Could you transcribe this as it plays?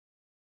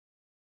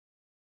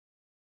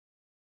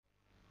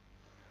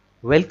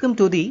Welcome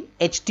to the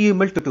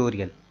HTML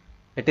tutorial.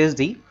 It is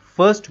the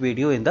first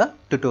video in the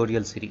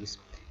tutorial series.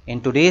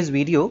 In today's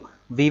video,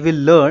 we will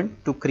learn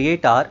to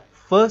create our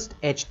first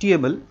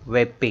HTML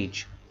web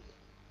page.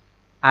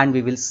 And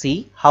we will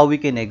see how we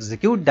can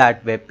execute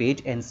that web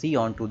page and see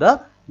onto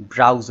the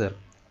browser.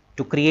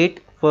 To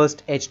create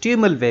first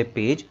HTML web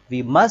page,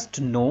 we must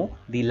know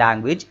the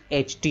language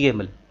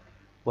HTML.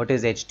 What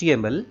is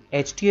HTML?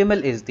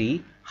 HTML is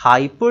the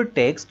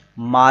hypertext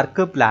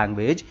markup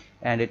language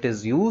and it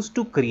is used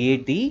to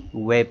create the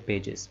web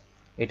pages.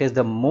 It is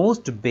the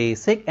most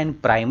basic and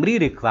primary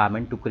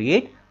requirement to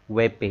create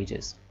web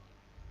pages.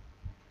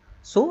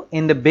 So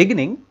in the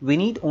beginning, we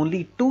need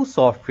only two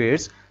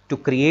softwares to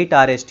create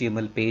our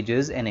HTML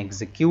pages and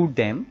execute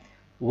them.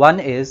 One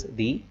is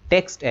the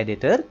text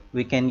editor.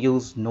 We can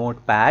use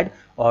Notepad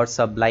or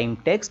Sublime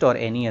Text or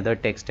any other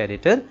text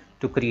editor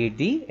to create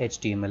the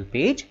HTML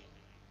page.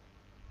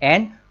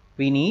 And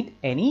we need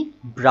any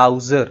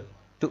browser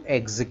to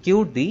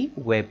execute the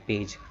web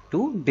page,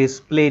 to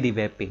display the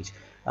web page.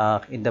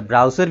 In the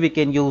browser we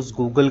can use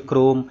Google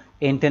Chrome,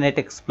 Internet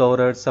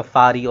Explorer,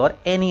 Safari or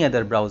any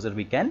other browser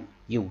we can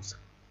use.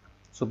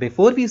 So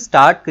before we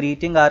start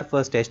creating our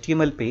first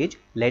HTML page,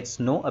 let's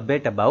know a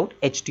bit about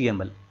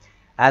HTML.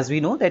 As we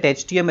know that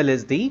HTML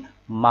is the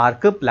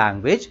markup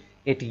language,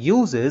 it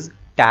uses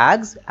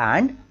tags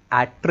and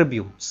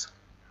attributes.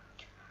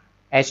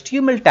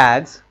 HTML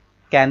tags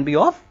can be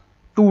of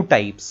two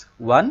types.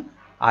 One,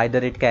 either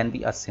it can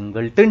be a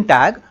singleton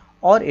tag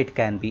or it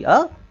can be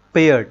a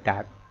pair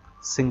tag.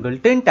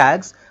 Singleton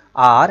tags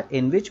are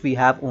in which we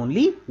have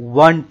only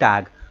one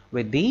tag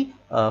with the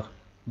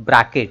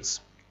brackets,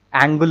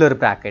 angular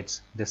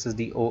brackets. This is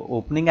the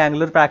opening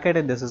angular bracket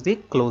and this is the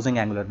closing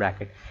angular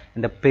bracket.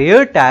 And the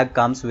pair tag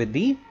comes with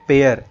the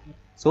pair.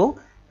 So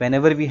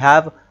whenever we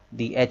have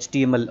the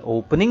HTML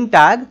opening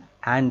tag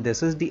and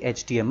this is the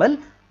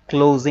HTML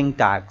closing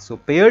tag. So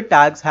pair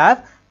tags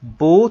have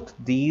both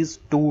these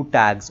two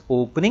tags,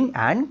 opening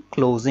and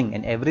closing,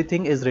 and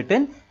everything is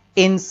written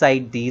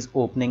inside these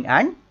opening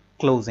and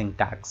closing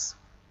tags.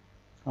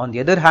 On the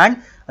other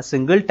hand, a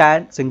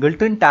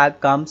singleton tag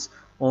comes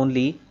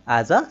only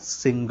as a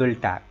single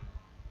tag.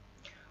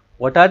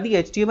 What are the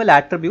HTML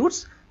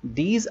attributes?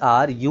 These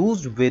are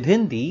used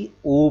within the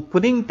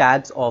opening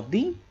tags of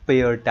the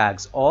pair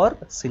tags or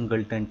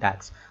singleton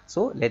tags.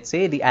 So let's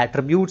say the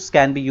attributes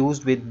can be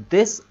used with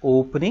this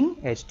opening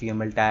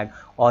HTML tag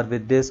or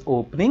with this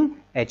opening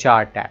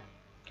HR tag.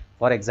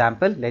 For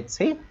example, let's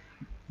say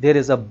there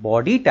is a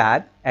body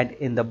tag, and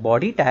in the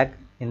body tag,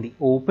 in the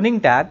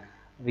opening tag,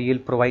 we will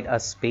provide a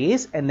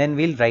space and then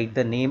we'll write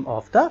the name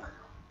of the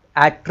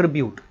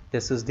attribute.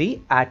 This is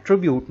the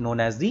attribute known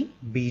as the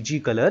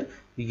BG color,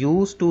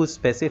 used to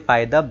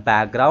specify the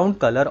background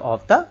color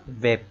of the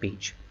web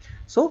page.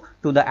 So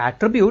to the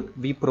attribute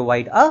we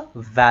provide a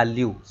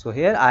value. So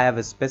here I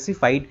have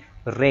specified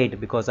red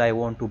because I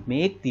want to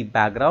make the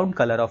background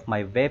color of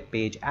my web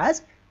page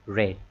as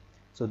red.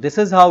 So this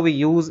is how we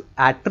use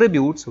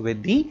attributes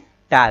with the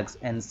tags,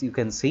 and you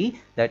can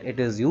see that it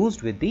is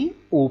used with the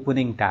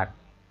opening tag.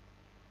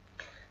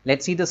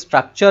 Let's see the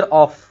structure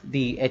of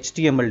the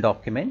HTML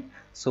document.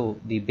 So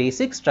the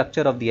basic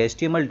structure of the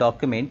HTML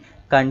document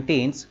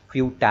contains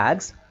few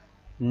tags,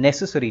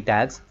 necessary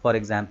tags, for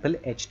example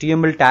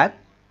HTML tag,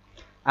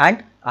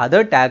 and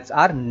other tags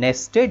are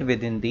nested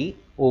within the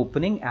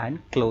opening and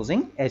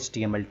closing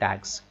HTML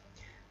tags.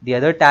 The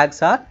other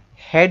tags are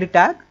head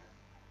tag.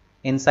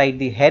 Inside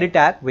the head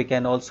tag we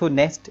can also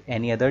nest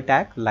any other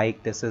tag,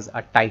 like this is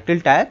a title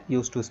tag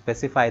used to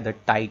specify the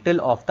title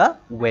of the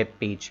web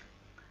page.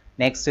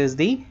 Next is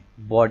the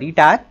body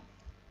tag.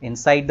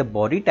 Inside the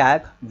body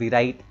tag we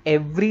write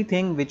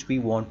everything which we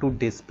want to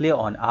display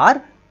on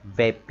our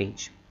web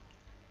page.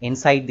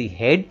 Inside the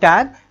head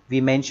tag we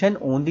mention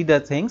only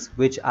the things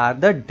which are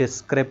the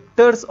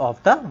descriptors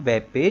of the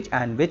web page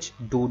and which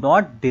do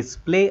not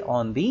display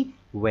on the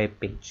web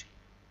page.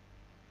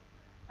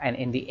 And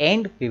in the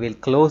end we will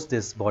close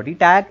this body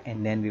tag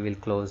and then we will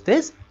close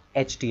this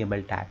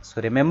HTML tag. So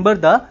remember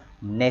the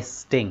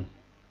nesting.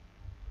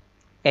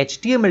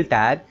 HTML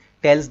tag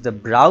tells the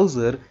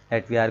browser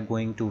that we are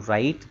going to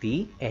write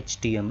the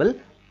HTML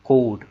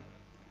code.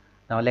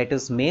 Now let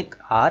us make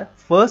our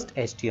first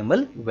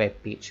HTML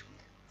web page.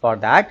 For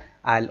that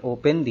I'll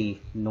open the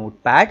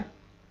notepad,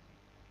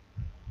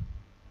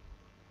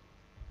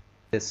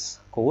 this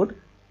code,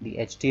 the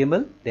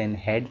HTML, then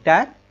head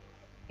tag,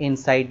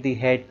 inside the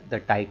head the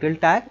title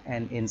tag,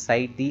 and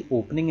inside the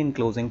opening and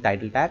closing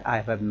title tag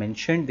I have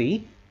mentioned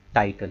the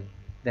title.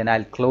 Then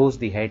I'll close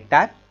the head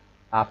tag.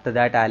 After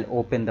that I'll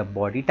open the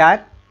body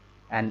tag,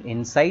 and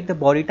inside the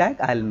body tag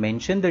I'll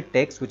mention the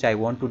text which I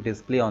want to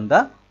display on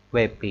the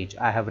web page.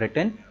 I have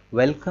written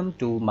welcome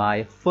to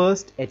my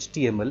first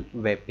HTML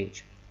web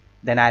page.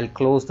 Then I'll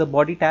close the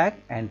body tag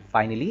and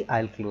finally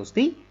I'll close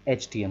the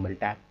HTML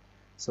tag.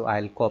 So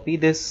I'll copy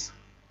this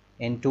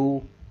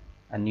into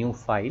a new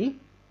file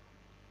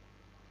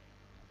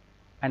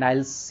and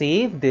I'll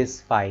save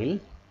this file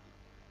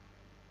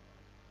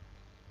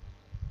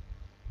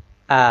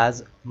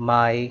as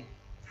my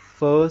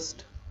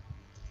first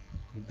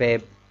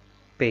web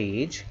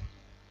page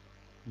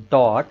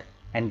dot,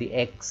 and the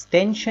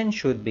extension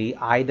should be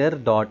either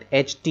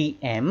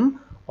 .htm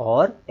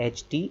or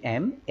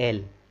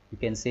HTML. You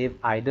can save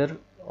either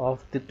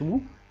of the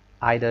two,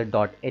 either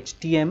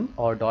 .htm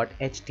or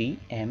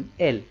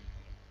 .html.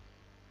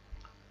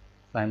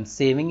 So I'm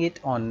saving it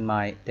on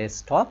my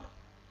desktop.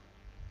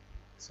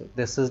 So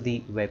this is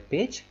the web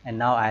page, and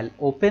now I'll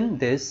open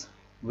this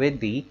with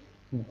the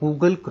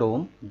Google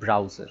Chrome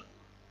browser.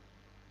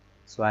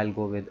 So I'll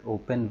go with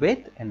open with,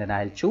 and then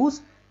I'll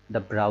choose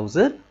the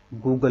browser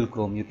Google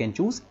Chrome. You can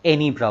choose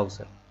any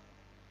browser.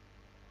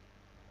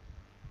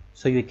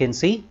 So you can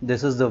see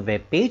this is the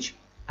web page,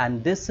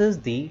 and this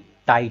is the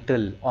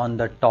title on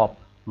the top,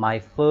 my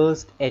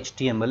first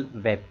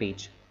HTML web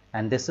page,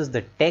 and this is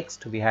the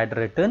text we had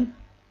written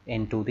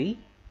into the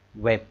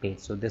web page.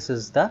 So this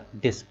is the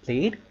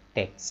displayed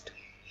text.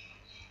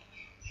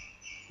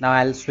 Now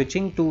I'll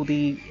switching to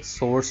the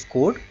source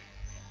code,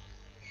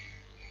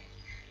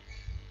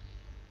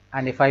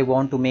 and if I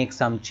want to make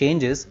some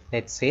changes,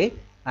 let's say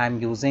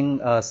I'm using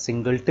a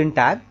singleton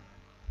tag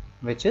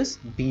which is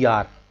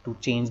BR to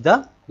change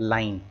the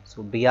line.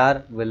 So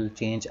BR will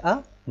change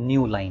a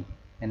new line,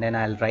 and then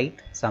I'll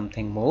write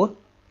something more.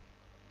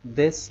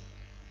 This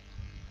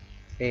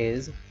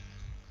is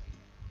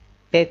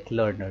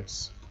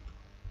Techlearners,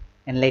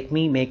 and let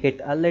me make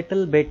it a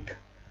little bit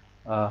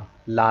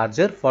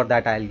larger. For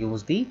that I'll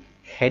use the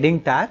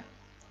heading tag.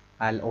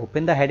 I'll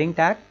open the heading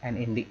tag, and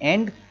in the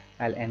end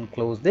I'll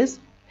enclose this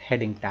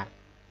heading tag.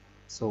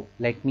 So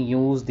let me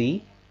use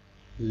the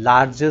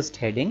largest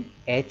heading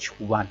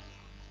H1,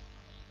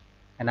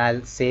 and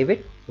I'll save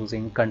it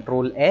using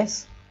Ctrl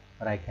S,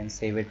 or I can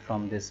save it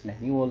from this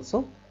menu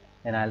also.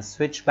 Then I'll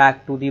switch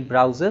back to the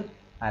browser.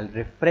 I'll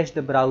refresh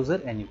the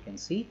browser, and you can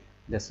see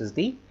this is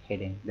the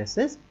heading. This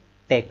is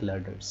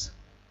Techlearners.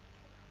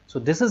 So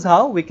this is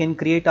how we can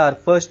create our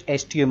first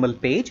HTML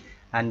page,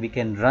 and we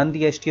can run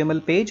the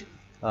HTML page.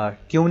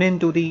 Tune in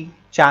to the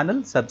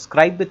channel,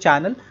 subscribe the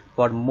channel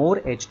for more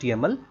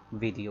HTML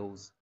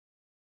videos.